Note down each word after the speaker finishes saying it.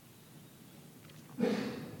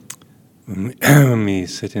When we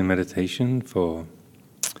sit in meditation for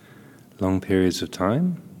long periods of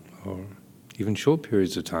time, or even short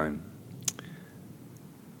periods of time,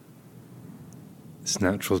 it's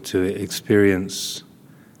natural to experience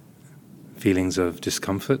feelings of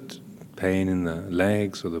discomfort, pain in the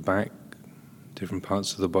legs or the back, different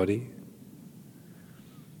parts of the body.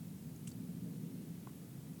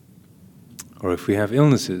 Or if we have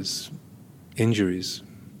illnesses, injuries,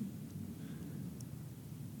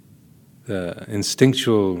 the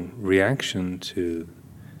instinctual reaction to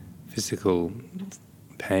physical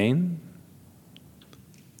pain,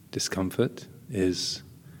 discomfort, is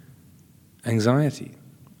anxiety,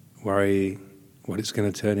 worry what it's going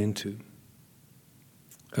to turn into,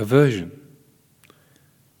 aversion,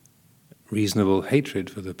 reasonable hatred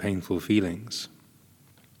for the painful feelings,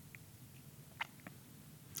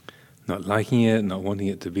 not liking it, not wanting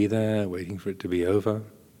it to be there, waiting for it to be over.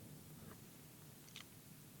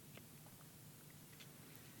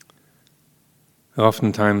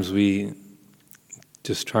 Oftentimes we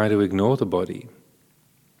just try to ignore the body.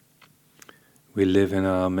 We live in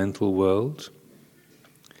our mental world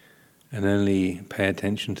and only pay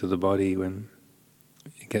attention to the body when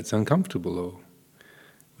it gets uncomfortable or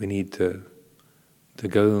we need to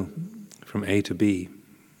go from A to B,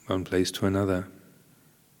 one place to another.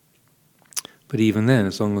 But even then,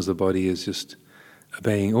 as long as the body is just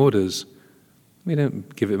obeying orders, we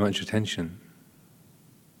don't give it much attention.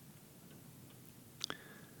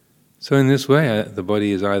 So in this way, the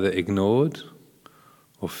body is either ignored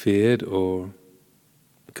or feared or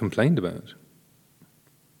complained about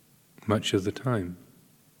much of the time.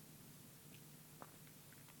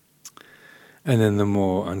 And then the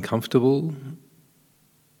more uncomfortable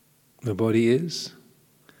the body is,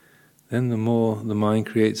 then the more the mind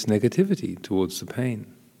creates negativity towards the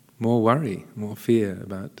pain, more worry, more fear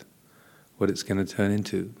about what it's going to turn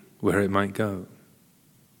into, where it might go.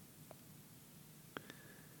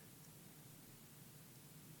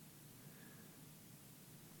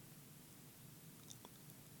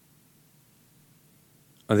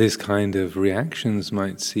 This kind of reactions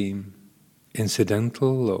might seem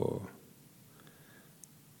incidental or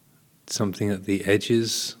something at the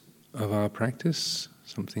edges of our practice,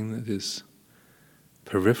 something that is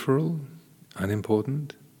peripheral,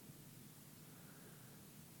 unimportant.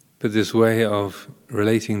 But this way of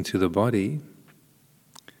relating to the body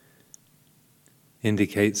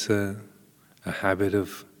indicates a habit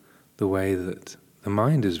of the way that the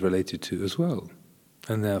mind is related to as well,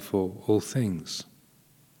 and therefore all things.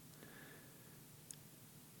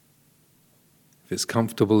 If it's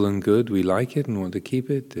comfortable and good, we like it and want to keep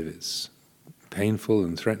it. If it's painful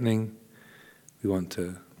and threatening, we want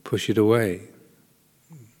to push it away.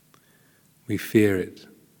 We fear it,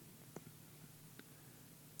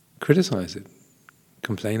 criticize it,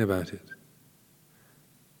 complain about it,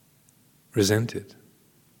 resent it.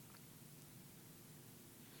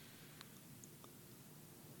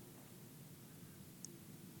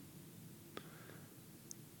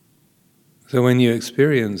 So when you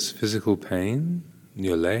experience physical pain in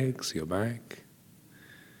your legs, your back,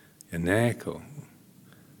 your neck, or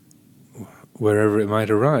wherever it might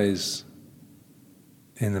arise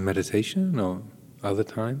in the meditation or other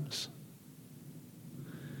times,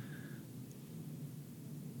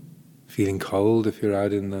 feeling cold if you're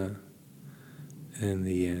out in the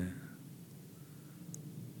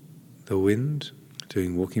wind,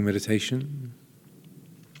 doing walking meditation.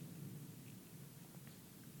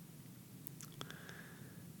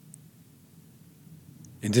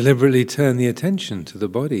 And deliberately turn the attention to the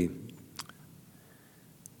body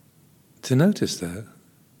to notice that,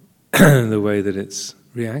 the way that it's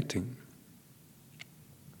reacting.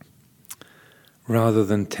 Rather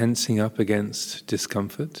than tensing up against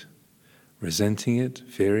discomfort, resenting it,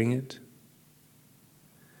 fearing it,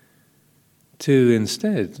 to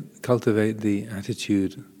instead cultivate the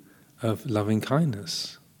attitude of loving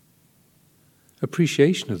kindness,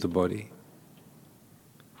 appreciation of the body.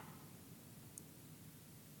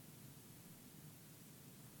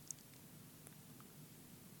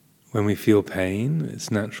 When we feel pain,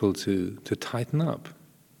 it's natural to tighten up,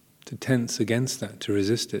 to tense against that, to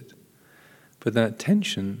resist it. But that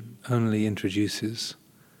tension only introduces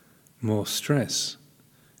more stress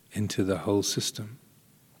into the whole system.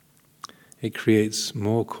 It creates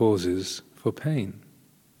more causes for pain.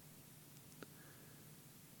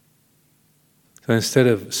 So instead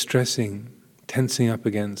of stressing, tensing up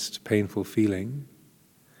against painful feeling,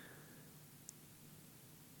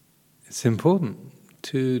 it's important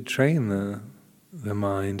to train the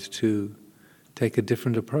mind to take a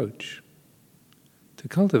different approach, to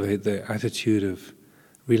cultivate the attitude of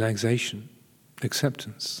relaxation,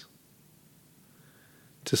 acceptance,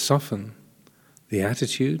 to soften the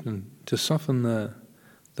attitude and to soften the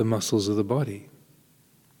muscles of the body.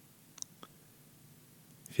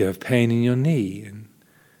 If you have pain in your knee and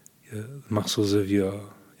the muscles of your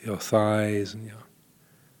thighs and your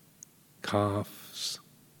calves,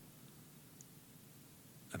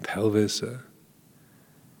 the pelvis are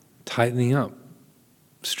tightening up,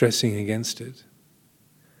 stressing against it,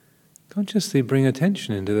 consciously bring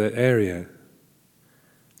attention into that area.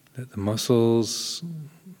 Let the muscles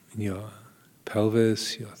in your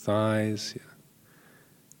pelvis, your thighs,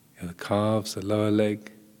 your calves, the lower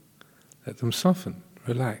leg, let them soften,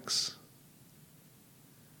 relax.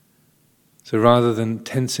 So rather than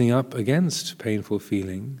tensing up against painful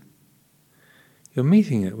feeling, you're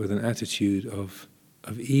meeting it with an attitude of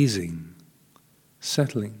easing,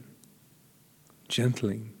 settling,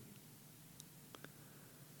 gentling.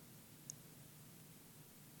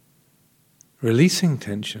 Releasing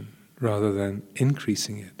tension rather than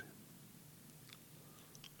increasing it.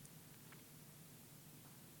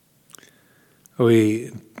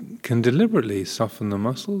 We can deliberately soften the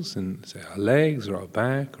muscles in, say, our legs or our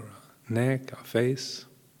back or our neck, our face.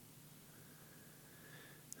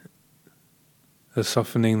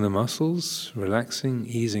 Softening the muscles, relaxing,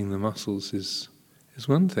 easing the muscles is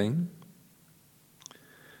one thing.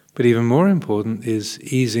 But even more important is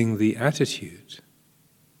easing the attitude.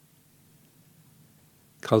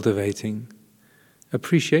 Cultivating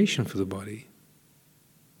appreciation for the body.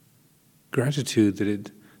 Gratitude that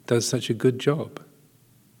it does such a good job.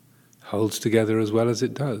 Holds together as well as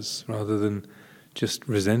it does, rather than just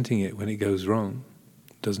resenting it when it goes wrong.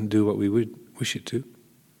 Doesn't do what we would wish it to.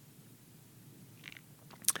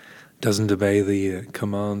 Doesn't obey the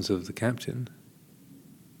commands of the captain.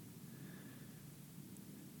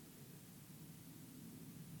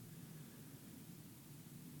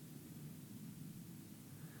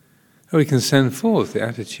 We can send forth the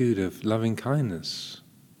attitude of loving kindness,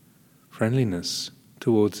 friendliness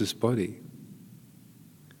towards this body,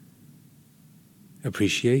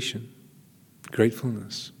 appreciation,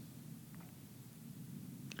 gratefulness.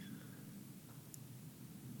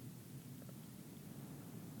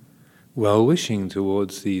 Well-wishing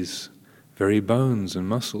towards these very bones and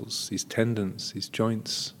muscles, these tendons, these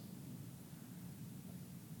joints.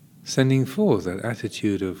 Sending forth that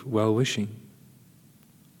attitude of well-wishing,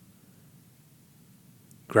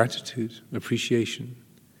 gratitude, appreciation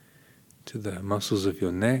to the muscles of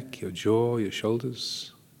your neck, your jaw, your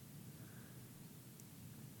shoulders,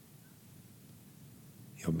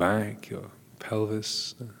 your back, your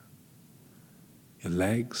pelvis, your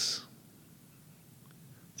legs,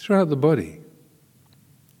 throughout the body.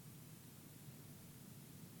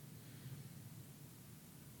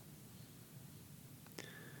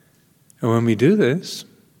 And when we do this,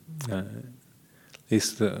 at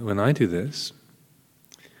least when I do this,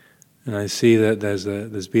 and I see that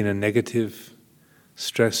there's been a negative,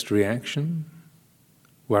 stressed reaction,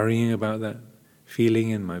 worrying about that feeling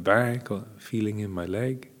in my back or feeling in my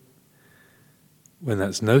leg, when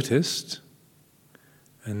that's noticed,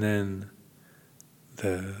 and then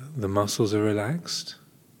the muscles are relaxed,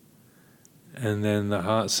 and then the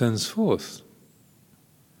heart sends forth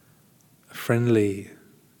a friendly,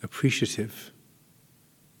 appreciative,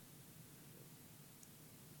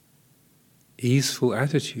 easeful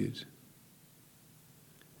attitude,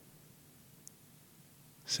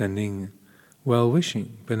 sending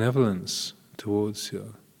well-wishing, benevolence towards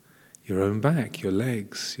your own back, your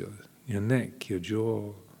legs, your neck, your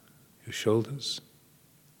jaw, your shoulders.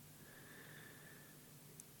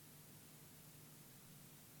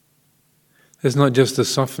 There's not just a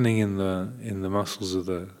softening in the muscles of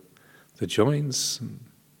the joints, and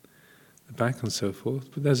the back and so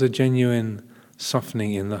forth, but there's a genuine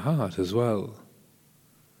softening in the heart as well.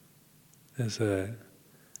 There's an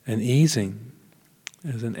easing,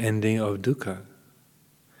 there's an ending of dukkha.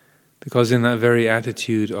 Because in that very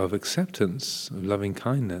attitude of acceptance, of loving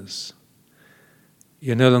kindness,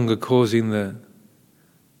 you're no longer causing the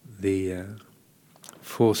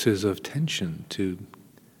forces of tension to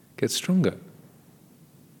get stronger.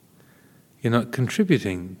 You're not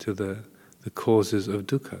contributing to the causes of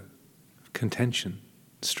dukkha, contention,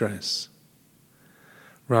 stress.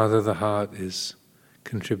 Rather, the heart is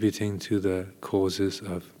contributing to the causes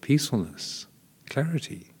of peacefulness,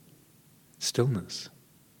 clarity, stillness,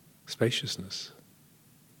 spaciousness.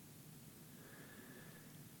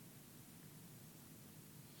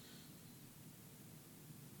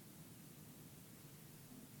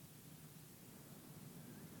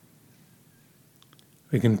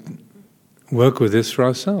 We can work with this for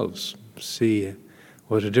ourselves, see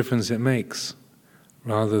what a difference it makes,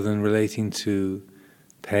 rather than relating to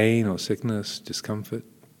pain or sickness, discomfort.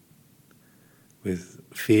 with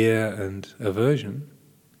fear and aversion,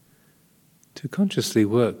 to consciously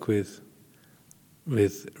work with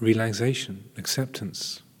relaxation,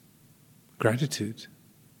 acceptance, gratitude.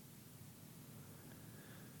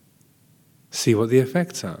 See what the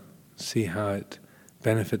effects are. See how it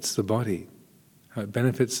benefits the body, how it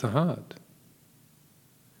benefits the heart.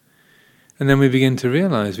 And then we begin to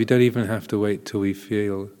realize we don't even have to wait till we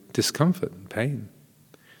feel discomfort and pain.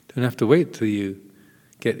 Don't have to wait till you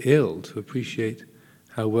get ill to appreciate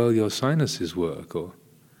how well your sinuses work, or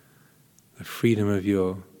the freedom of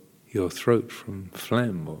your throat from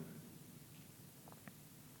phlegm. Or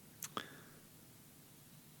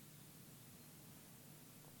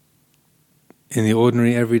in the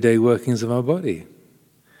ordinary everyday workings of our body,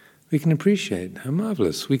 we can appreciate how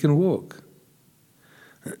marvelous we can walk.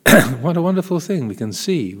 What a wonderful thing. We can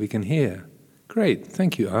see, we can hear. Great,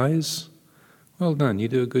 thank you, eyes. Well done, you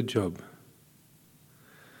do a good job.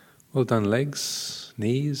 Well done, legs,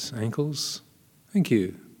 knees, ankles. Thank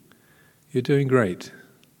you. You're doing great.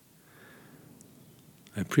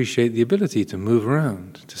 I appreciate the ability to move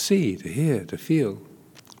around, to see, to hear, to feel,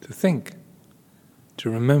 to think, to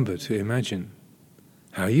remember, to imagine.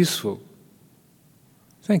 How useful.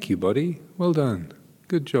 Thank you, body. Well done.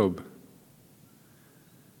 Good job.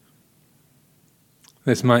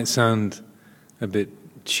 This might sound a bit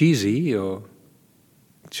cheesy or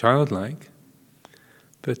childlike,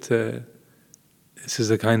 but this is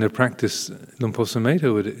the kind of practice Luang Por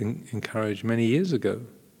Sumedho would encourage many years ago. And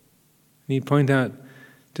he'd point out,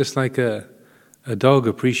 just like a dog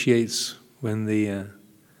appreciates when the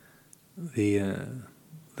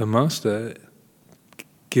master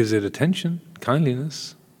gives it attention,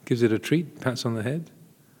 kindliness, gives it a treat, pats on the head,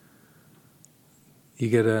 you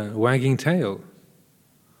get a wagging tail,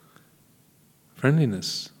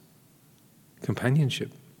 friendliness,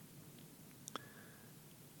 companionship.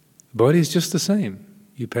 The body is just the same.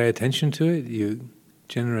 You pay attention to it, you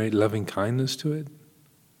generate loving kindness to it,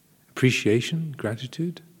 appreciation,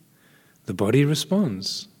 gratitude. The body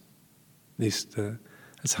responds. At least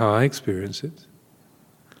that's how I experience it.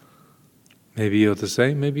 Maybe you're the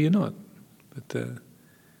same, maybe you're not. But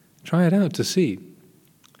try it out to see.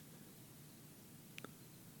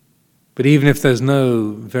 But even if there's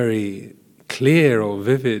no very clear or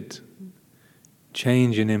vivid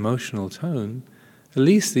change in emotional tone, at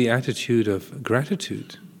least the attitude of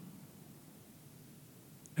gratitude,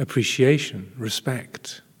 appreciation,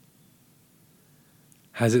 respect,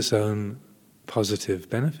 has its own positive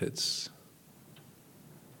benefits.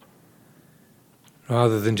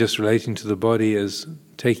 Rather than just relating to the body as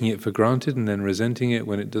taking it for granted and then resenting it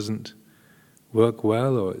when it doesn't work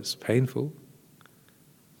well or it's painful.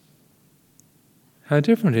 How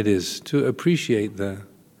different it is to appreciate the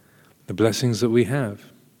blessings that we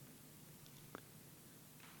have.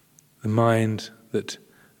 The mind that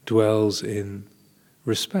dwells in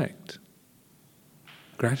respect,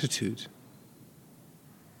 gratitude,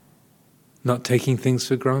 not taking things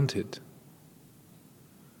for granted.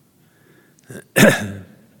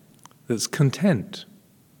 That's content,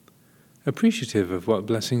 appreciative of what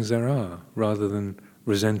blessings there are, rather than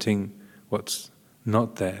resenting what's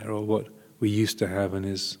not there or what we used to have and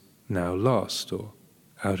is now lost or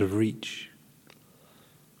out of reach.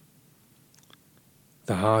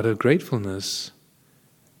 The heart of gratefulness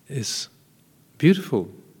is beautiful,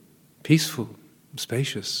 peaceful,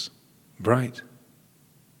 spacious, bright.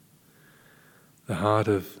 The heart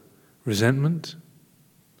of resentment,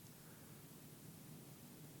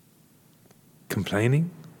 complaining,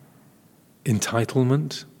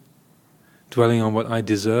 entitlement, dwelling on what I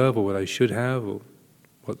deserve or what I should have or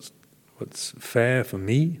what's fair for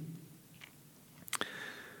me.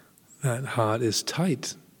 That heart is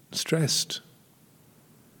tight, stressed,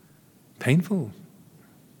 painful.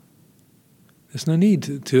 There's no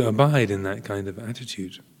need to abide in that kind of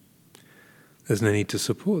attitude. There's no need to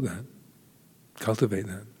support that, cultivate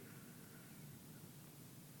that.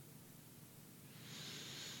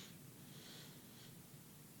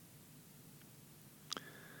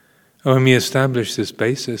 When we establish this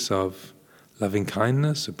basis of loving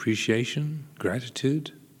kindness, appreciation,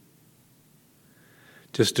 gratitude,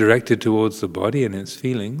 just directed towards the body and its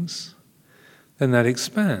feelings, then that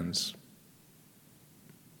expands.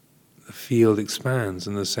 The field expands,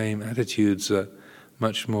 and the same attitudes are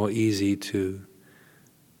much more easy to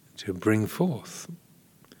bring forth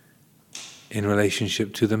in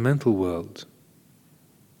relationship to the mental world,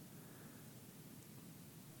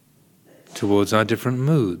 towards our different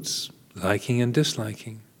moods, liking and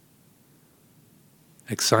disliking,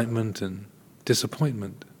 excitement and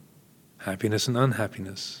disappointment, happiness and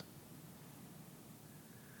unhappiness.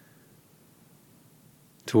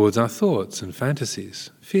 towards our thoughts and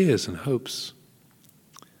fantasies, fears and hopes,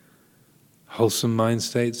 wholesome mind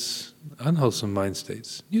states, unwholesome mind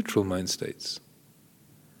states, neutral mind states.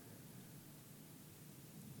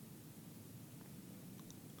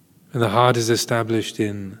 And the heart is established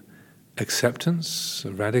in acceptance,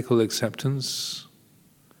 radical acceptance,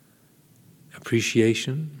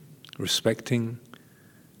 appreciation, respecting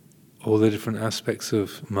all the different aspects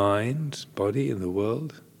of mind, body, and the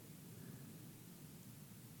world.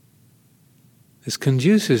 This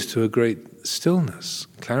conduces to a great stillness,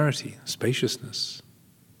 clarity, spaciousness.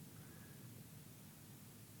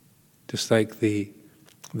 Just like the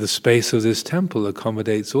space of this temple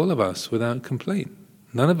accommodates all of us without complaint.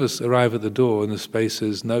 None of us arrive at the door and the space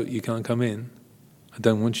says, "No, you can't come in. I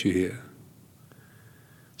don't want you here."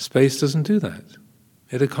 Space doesn't do that.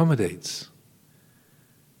 It accommodates.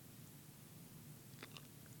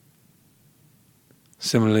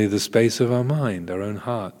 Similarly, the space of our mind, our own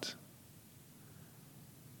heart,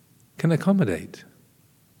 can accommodate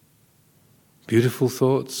beautiful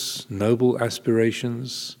thoughts, noble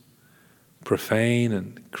aspirations, profane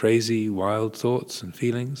and crazy, wild thoughts and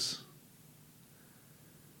feelings,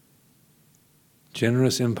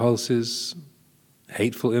 generous impulses,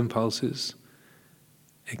 hateful impulses.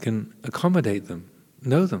 It can accommodate them,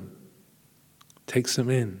 know them, takes them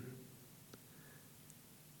in.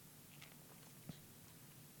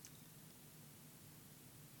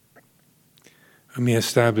 When we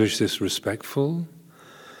establish this respectful,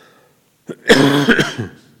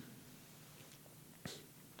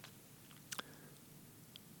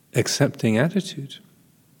 accepting attitude,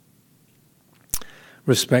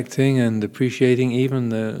 respecting and appreciating even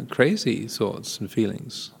the crazy thoughts and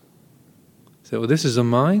feelings. So, well, this is a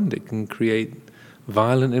mind, it can create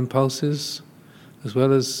violent impulses as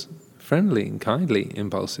well as friendly and kindly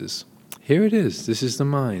impulses. Here it is, this is the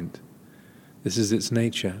mind, this is its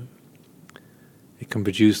nature. It can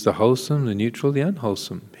produce the wholesome, the neutral, the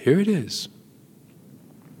unwholesome. Here it is.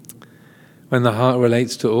 When the heart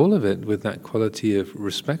relates to all of it with that quality of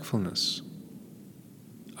respectfulness,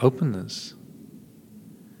 openness,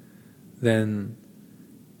 then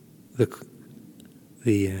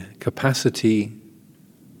the capacity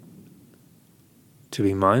to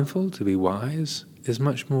be mindful, to be wise, is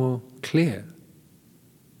much more clear,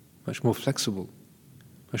 much more flexible,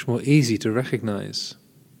 much more easy to recognize.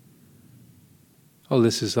 Oh,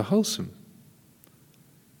 this is the wholesome.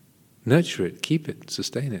 Nurture it, keep it,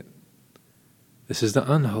 sustain it. This is the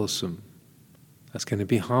unwholesome. That's going to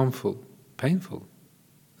be harmful, painful.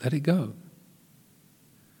 Let it go.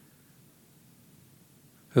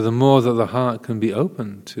 So the more that the heart can be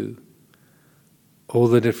open to all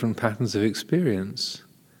the different patterns of experience,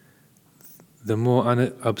 the more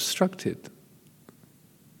unobstructed,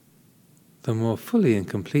 the more fully and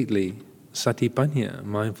completely satipanya,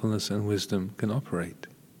 mindfulness and wisdom, can operate.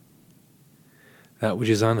 That which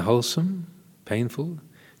is unwholesome, painful,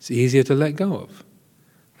 it's easier to let go of.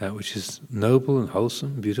 That which is noble and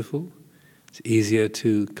wholesome, beautiful, it's easier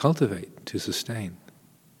to cultivate, to sustain.